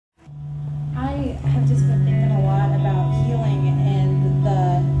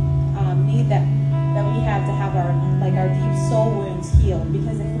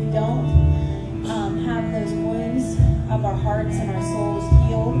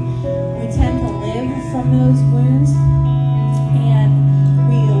from those wounds, and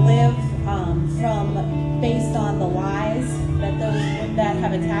we live based on the lies that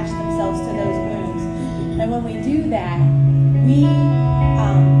have attached themselves to those wounds. And when we do that, we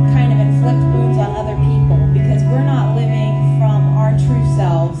kind of inflict wounds on other people because we're not living from our true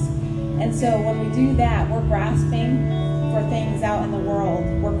selves. And so when we do that, we're grasping for things out in the world.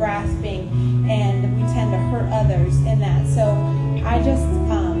 We're grasping, and we tend to hurt others in that. So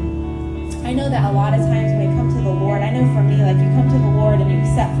I know that a lot of times when we come to the Lord, I know for me, like, you come to the Lord and you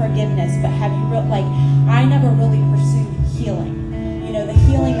accept forgiveness, but have you I never really pursued healing. The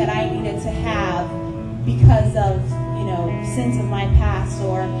healing that I needed to have because of, sins of my past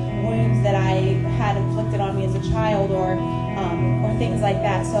or wounds that I had inflicted on me as a child or things like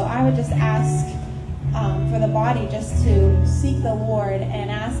that. So I would just ask for the body just to seek the Lord and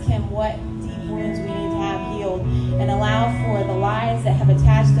ask Him what deep wounds we need to have healed, and allow for the lies that have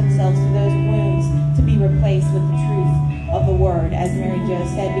attached themselves to those wounds to be replaced with the truth of the Word, as Mary Jo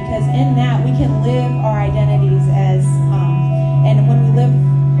said, because in that we can live our identities as, and when we live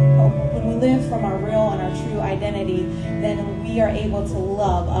from our real and our true identity, then we are able to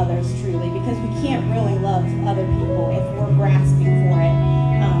love others truly, because we can't really love other people if we're grasping for it,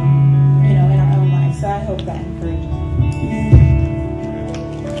 in our own lives. So I hope that encourages you.